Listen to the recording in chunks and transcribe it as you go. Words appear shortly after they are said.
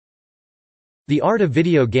The Art of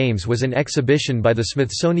Video Games was an exhibition by the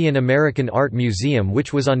Smithsonian American Art Museum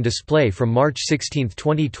which was on display from March 16,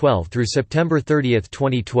 2012 through September 30,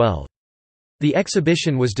 2012. The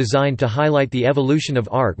exhibition was designed to highlight the evolution of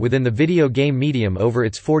art within the video game medium over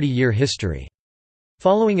its 40-year history.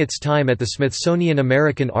 Following its time at the Smithsonian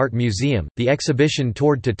American Art Museum, the exhibition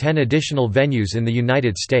toured to 10 additional venues in the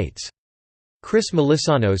United States. Chris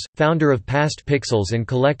Melissanos, founder of Past Pixels and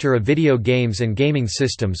collector of video games and gaming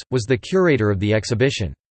systems, was the curator of the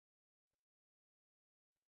exhibition.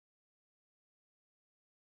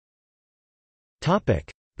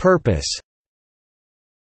 Purpose.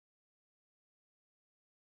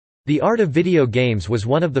 The Art of Video Games was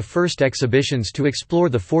one of the first exhibitions to explore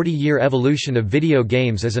the 40-year evolution of video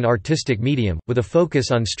games as an artistic medium, with a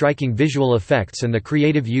focus on striking visual effects and the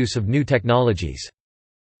creative use of new technologies.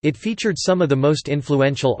 It featured some of the most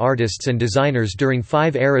influential artists and designers during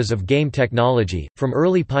 5 eras of game technology, from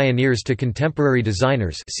early pioneers to contemporary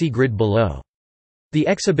designers. See grid below. The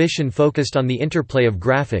exhibition focused on the interplay of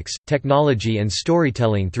graphics, technology and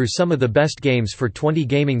storytelling through some of the best games for 20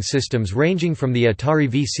 gaming systems ranging from the Atari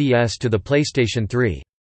VCS to the PlayStation 3.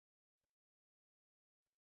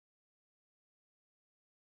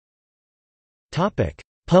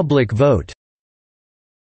 Public vote.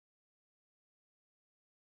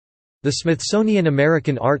 The Smithsonian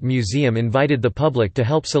American Art Museum invited the public to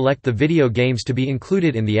help select the video games to be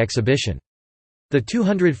included in the exhibition. The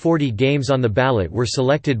 240 games on the ballot were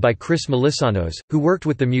selected by Chris Melissanos, who worked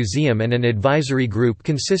with the museum and an advisory group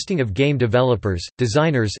consisting of game developers,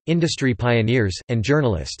 designers, industry pioneers, and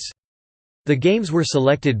journalists. The games were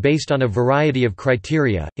selected based on a variety of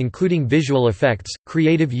criteria, including visual effects,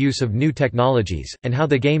 creative use of new technologies, and how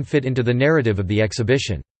the game fit into the narrative of the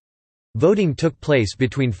exhibition. Voting took place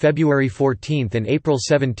between February 14 and April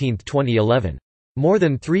 17, 2011. More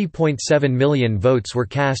than 3.7 million votes were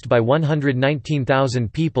cast by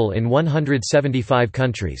 119,000 people in 175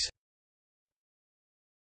 countries.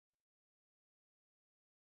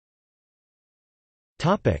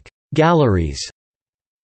 Galleries.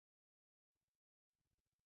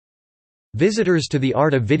 Visitors to the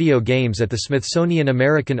Art of Video Games at the Smithsonian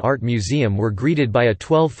American Art Museum were greeted by a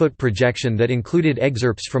 12-foot projection that included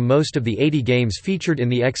excerpts from most of the 80 games featured in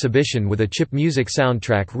the exhibition with a chip music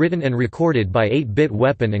soundtrack written and recorded by 8-bit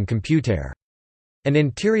Weapon and Computer. An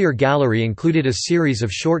interior gallery included a series of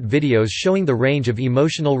short videos showing the range of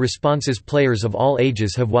emotional responses players of all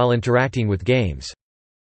ages have while interacting with games.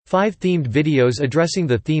 5 themed videos addressing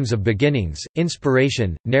the themes of beginnings,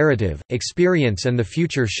 inspiration, narrative, experience and the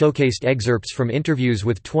future showcased excerpts from interviews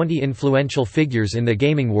with 20 influential figures in the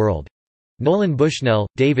gaming world. Nolan Bushnell,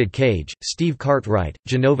 David Cage, Steve Cartwright,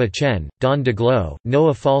 Genova Chen, Don DeGlow,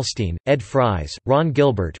 Noah Falstein, Ed Fries, Ron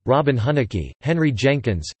Gilbert, Robin Hunicke, Henry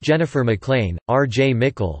Jenkins, Jennifer McLean, R.J.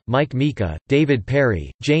 Mickle, Mike Mika, David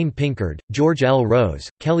Perry, Jane Pinkard, George L. Rose,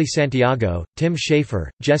 Kelly Santiago, Tim Schafer,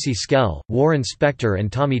 Jesse Skell, Warren Spector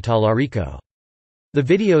and Tommy Tallarico. The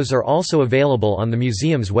videos are also available on the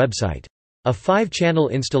museum's website. A 5-channel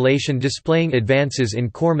installation displaying advances in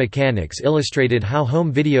core mechanics illustrated how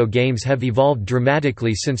home video games have evolved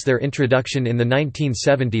dramatically since their introduction in the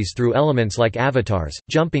 1970s through elements like avatars,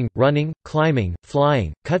 jumping, running, climbing,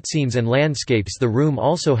 flying, cutscenes and landscapes. The room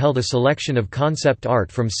also held a selection of concept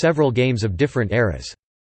art from several games of different eras.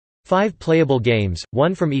 5 playable games,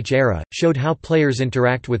 one from each era, showed how players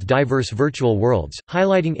interact with diverse virtual worlds,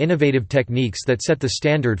 highlighting innovative techniques that set the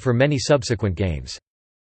standard for many subsequent games.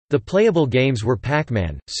 The playable games were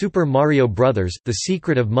Pac-Man, Super Mario Bros., The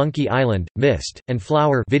Secret of Monkey Island, Myst, and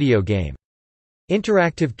Flower video game.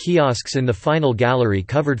 Interactive kiosks in the final gallery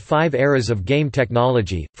covered 5 eras of game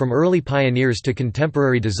technology, from early pioneers to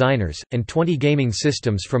contemporary designers, and 20 gaming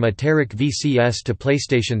systems from Atari VCS to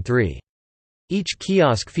PlayStation 3. Each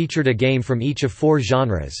kiosk featured a game from each of 4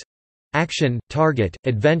 genres—action, target,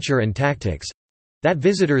 adventure and tactics—that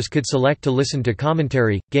visitors could select to listen to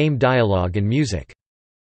commentary, game dialogue and music.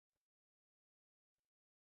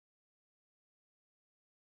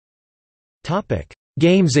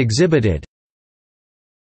 Games exhibited.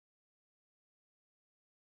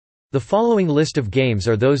 The following list of games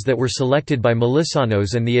are those that were selected by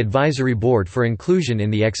Melissanos and the advisory board for inclusion in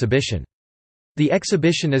the exhibition. The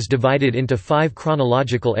exhibition is divided into 5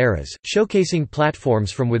 chronological eras, showcasing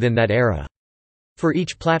platforms from within that era. For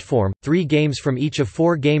each platform, 3 games from each of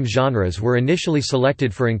 4 game genres were initially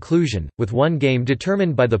selected for inclusion, with 1 game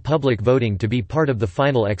determined by the public voting to be part of the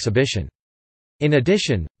final exhibition. In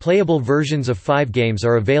addition, playable versions of 5 games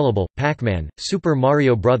are available: Pac-Man, Super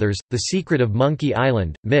Mario Bros., The Secret of Monkey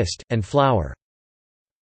Island, Myst, and Flower.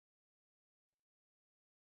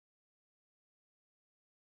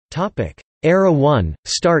 Era 1,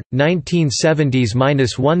 Start,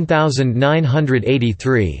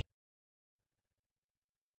 1970s–1983.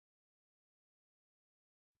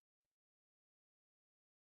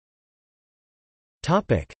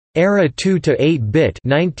 Era 2 to 8-bit,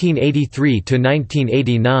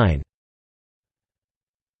 1983–1989.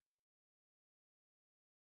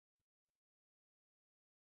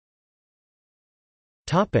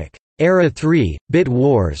 Era 3, Bit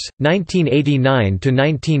Wars,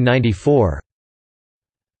 1989–1994.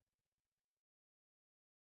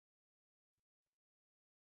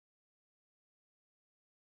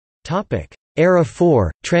 Era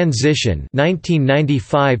 4, Transition,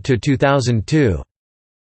 1995–2002.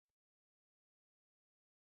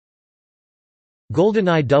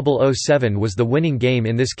 GoldenEye 007 was the winning game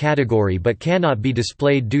in this category but cannot be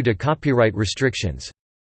displayed due to copyright restrictions.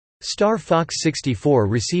 Star Fox 64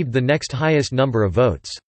 received the next highest number of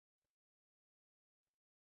votes.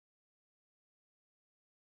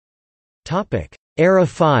 Era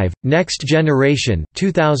 5, Next Generation,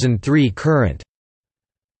 2003 current.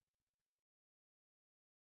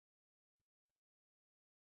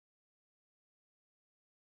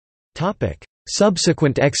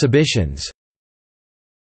 Subsequent exhibitions.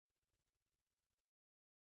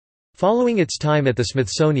 Following its time at the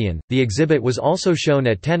Smithsonian, the exhibit was also shown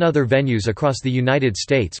at 10 other venues across the United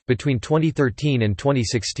States, between 2013 and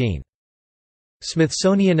 2016.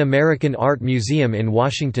 Smithsonian American Art Museum in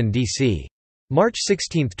Washington, D.C. March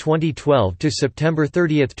 16, 2012 to September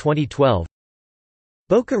 30, 2012.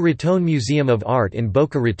 Boca Raton Museum of Art in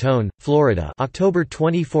Boca Raton, Florida, October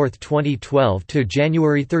 24, 2012 to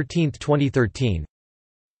January 13, 2013.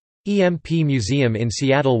 EMP Museum in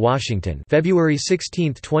Seattle, Washington, February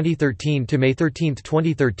 16, 2013 to May 13,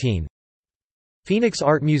 2013. Phoenix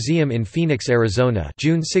Art Museum in Phoenix, Arizona,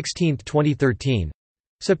 June 16, 2013.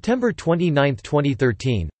 September 29,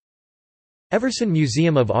 2013. Everson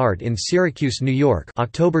Museum of Art in Syracuse, New York,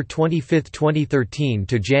 October 25, 2013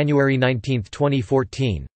 to January 19,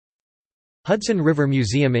 2014. Hudson River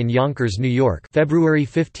Museum in Yonkers, New York, February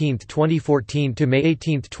 15, 2014 to May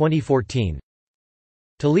 18, 2014.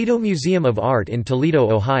 Toledo Museum of Art in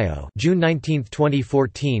Toledo, Ohio, June 19,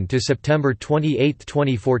 2014 to September 28,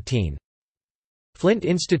 2014. Flint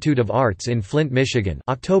Institute of Arts in Flint, Michigan,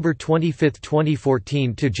 October 25,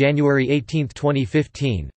 2014 to January 18,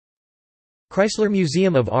 2015. Chrysler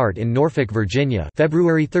Museum of Art in Norfolk, Virginia,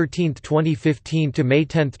 February 13, 2015 to May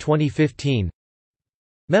 10, 2015.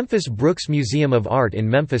 Memphis Brooks Museum of Art in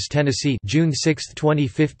Memphis, Tennessee, June 6,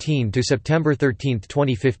 2015 to September 13,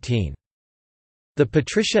 2015. The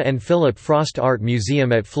Patricia and Philip Frost Art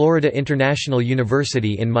Museum at Florida International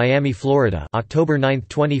University in Miami, Florida, October 9,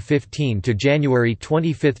 2015 to January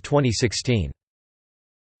 25, 2016.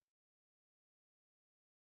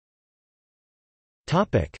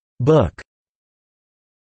 Book.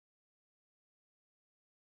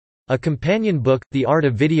 A companion book, The Art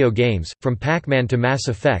of Video Games, From Pac-Man to Mass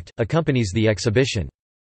Effect, accompanies the exhibition.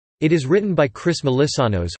 It is written by Chris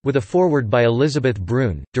Melissanos, with a foreword by Elizabeth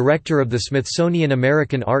Brune, director of the Smithsonian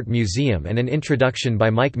American Art Museum, and an introduction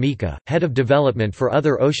by Mike Mika, head of development for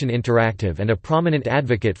Other Ocean Interactive and a prominent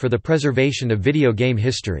advocate for the preservation of video game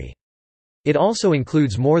history. It also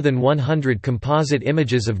includes more than 100 composite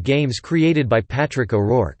images of games created by Patrick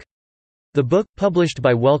O'Rourke. The book, published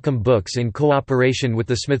by Wellcome Books in cooperation with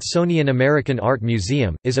the Smithsonian American Art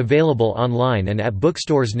Museum, is available online and at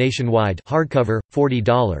bookstores nationwide. Hardcover,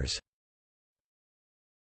 $40.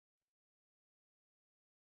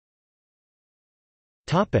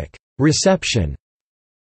 Reception.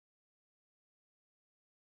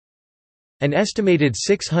 An estimated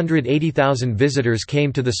 680,000 visitors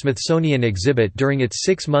came to the Smithsonian exhibit during its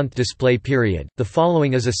 6-month display period. The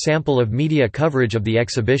following is a sample of media coverage of the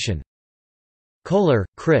exhibition. Kohler,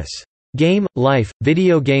 Chris. Game, Life,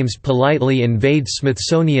 Video Games Politely Invade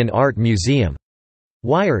Smithsonian Art Museum.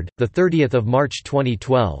 Wired, 30 March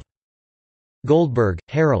 2012. Goldberg,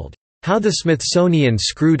 Harold. How the Smithsonian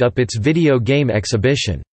Screwed Up Its Video Game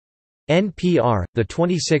Exhibition. NPR,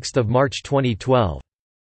 26 March 2012.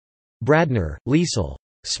 Bradner, Liesel.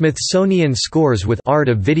 Smithsonian Scores with Art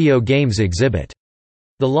of Video Games Exhibit.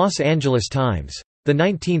 The Los Angeles Times.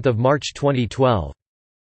 19 March 2012.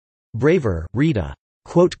 Braver, Rita.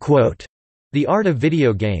 The Art of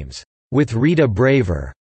Video Games. With Rita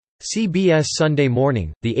Braver. CBS Sunday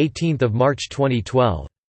Morning, 18 March 2012.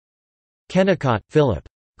 Kennicott, Philip.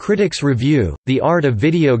 Critics Review, The Art of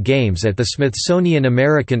Video Games at the Smithsonian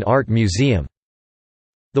American Art Museum.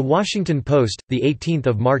 The Washington Post, 18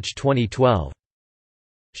 March 2012.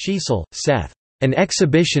 Schiesel, Seth. An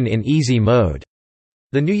Exhibition in Easy Mode.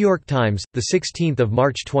 The New York Times, 16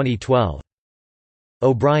 March 2012.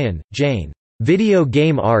 O'Brien, Jane. "Video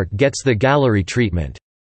game art gets the gallery treatment."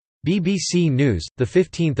 BBC News,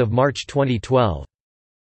 15 March 2012.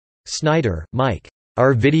 Snyder, Mike.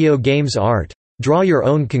 "Are video games art? Draw your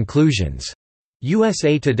own conclusions."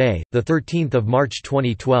 USA Today, 13 March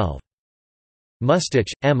 2012.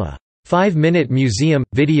 Mustich, Emma. 5-Minute Museum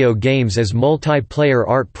 – Video Games as Multiplayer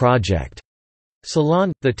Art Project.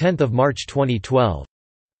 Salon, 10 March 2012.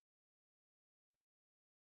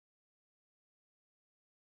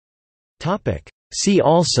 See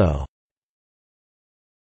also: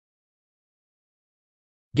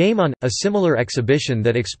 Game On – a similar exhibition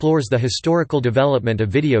that explores the historical development of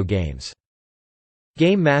video games.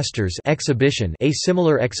 Game Masters exhibition, a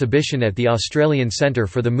similar exhibition at the Australian Centre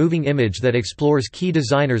for the Moving Image that explores key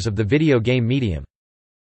designers of the video game medium.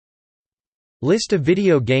 List of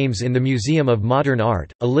video games in the Museum of Modern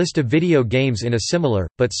Art, a list of video games in a similar,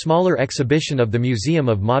 but smaller exhibition of the Museum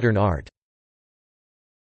of Modern Art.